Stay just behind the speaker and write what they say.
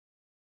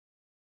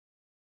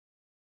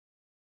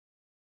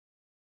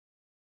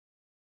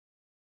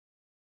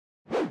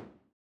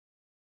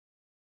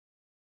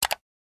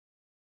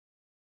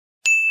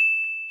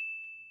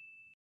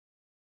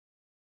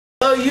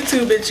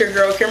YouTube, it's your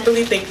girl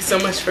Kimberly. Thank you so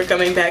much for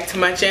coming back to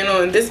my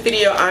channel. In this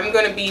video, I'm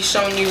going to be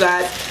showing you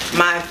guys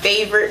my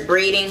favorite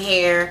braiding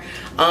hair.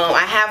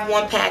 I have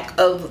I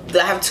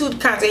have two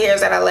kinds of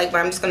hairs that I like, but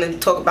I'm just going to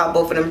talk about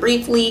both of them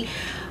briefly.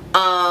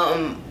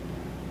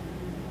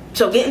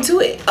 So get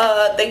into it.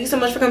 Thank you so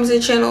much for coming to the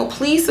channel.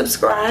 Please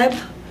subscribe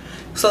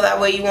so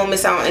that way you won't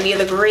miss out on any of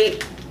the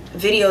great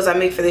videos I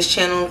make for this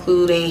channel,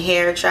 including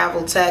hair,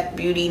 travel, tech,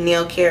 beauty,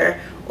 nail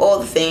care, all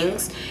the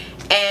things.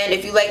 And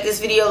if you like this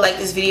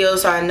video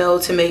so I know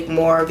to make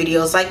more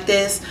videos like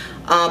this,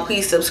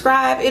 please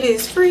subscribe. It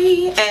is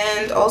free,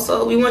 and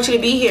also we want you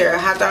to be here.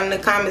 Hop down in the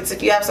comments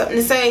if you have something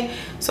to say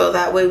so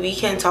that way we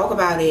can talk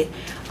about it.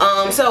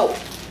 So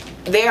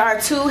there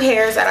are two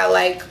hairs that I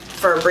like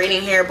for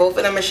braiding hair. Both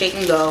of them are shake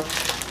and go.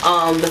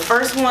 The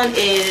first one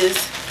is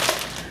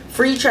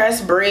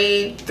Freetress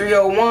Braid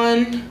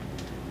 301.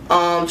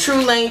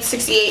 True length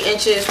 68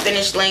 inches,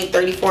 finished length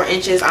 34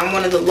 inches. I'm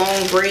one of the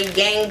long braid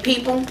gang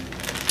people.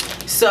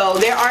 So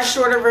there are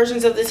shorter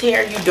versions of this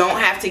hair. You don't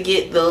have to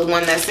get the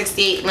one that's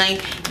 68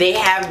 length. They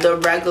have the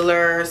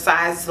regular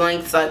size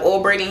lengths like all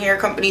braiding hair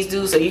companies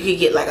do. So you could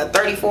get like a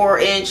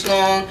 34-inch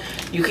long.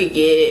 You could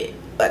get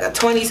like a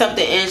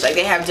 20-something inch. Like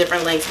they have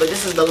different lengths, but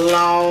this is the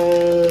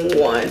long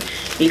one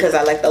because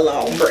I like the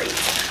long braids.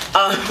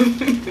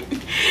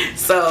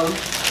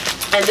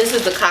 And this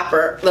is the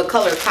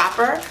color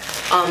copper.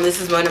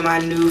 This is one of my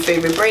new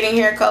favorite braiding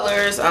hair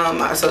colors.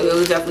 So it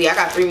was definitely, I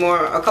got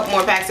a couple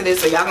more packs of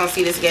this, so y'all gonna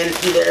see this again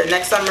either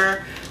next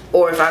summer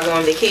or if I go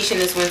on vacation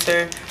this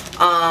winter.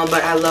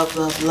 But I love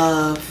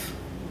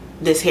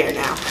this hair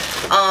now.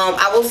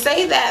 I will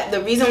say that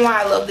the reason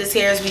why I love this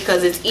hair is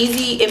because it's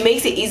easy. It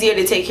makes it easier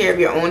to take care of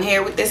your own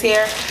hair with this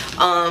hair.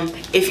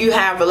 If you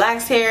have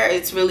relaxed hair,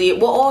 it's really,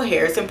 well, all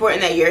hair, it's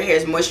important that your hair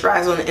is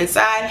moisturized on the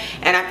inside.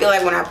 And I feel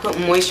like when I put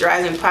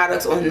moisturizing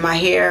products on my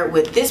hair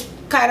with this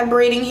kind of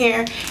braiding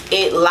hair,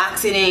 it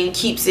locks it in,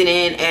 keeps it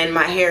in, and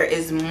my hair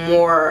is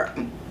more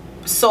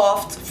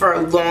soft for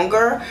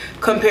longer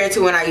compared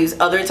to when I use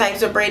other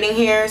types of braiding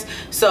hairs.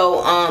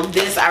 So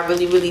this I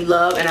really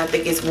love, and I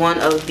think it's one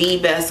of the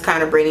best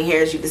kind of braiding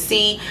hairs you can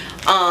see.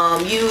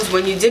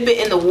 When you dip it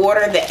in the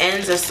water, the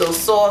ends are still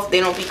soft. They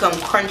don't become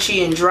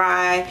crunchy and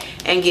dry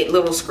and get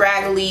little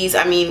scragglies.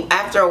 I mean,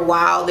 after a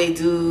while they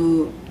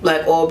do,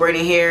 like all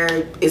braiding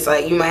hair, it's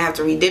like you might have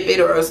to redip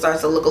it or it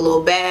starts to look a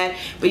little bad,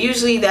 but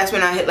usually that's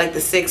when I hit like the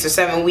 6 or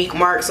 7 week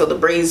mark, so the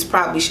braids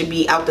probably should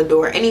be out the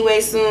door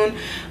anyway soon.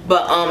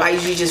 But I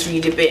usually just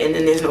redip it and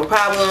then there's no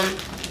problem.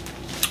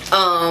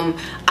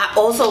 I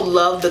also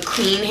love the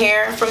clean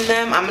hair from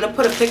them. I'm gonna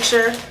put a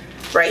picture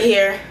right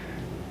here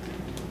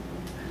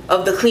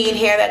of the clean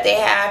hair that they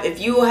have. If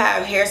you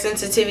have hair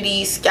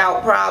sensitivity,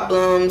 scalp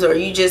problems, or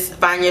you just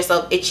find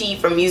yourself itchy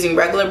from using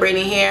regular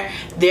braiding hair,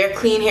 their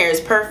clean hair is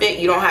perfect.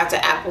 You don't have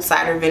to apple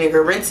cider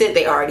vinegar rinse it.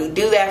 They already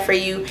do that for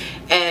you,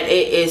 and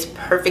it is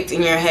perfect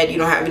in your head. You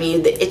don't have any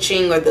of the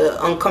itching or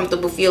the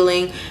uncomfortable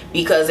feeling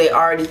because they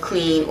already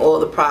clean all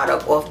the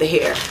product off the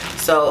hair.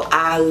 So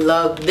I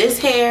love this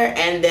hair,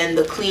 and then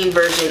the clean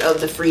version of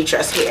the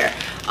Freetress hair.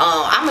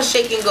 I'm a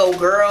shake and go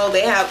girl.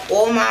 They have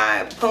all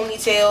my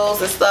ponytails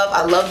and stuff.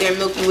 I love their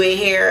Milky Way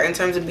hair in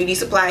terms of beauty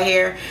supply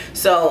hair.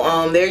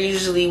 So they're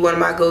usually one of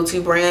my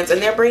go-to brands,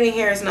 and their braiding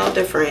hair is no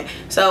different.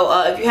 So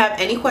if you have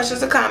any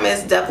questions or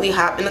comments, definitely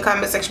hop in the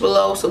comment section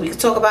below so we can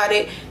talk about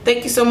it.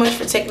 Thank you so much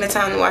for taking the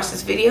time to watch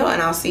this video,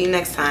 and I'll see you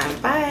next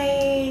time.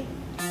 Bye.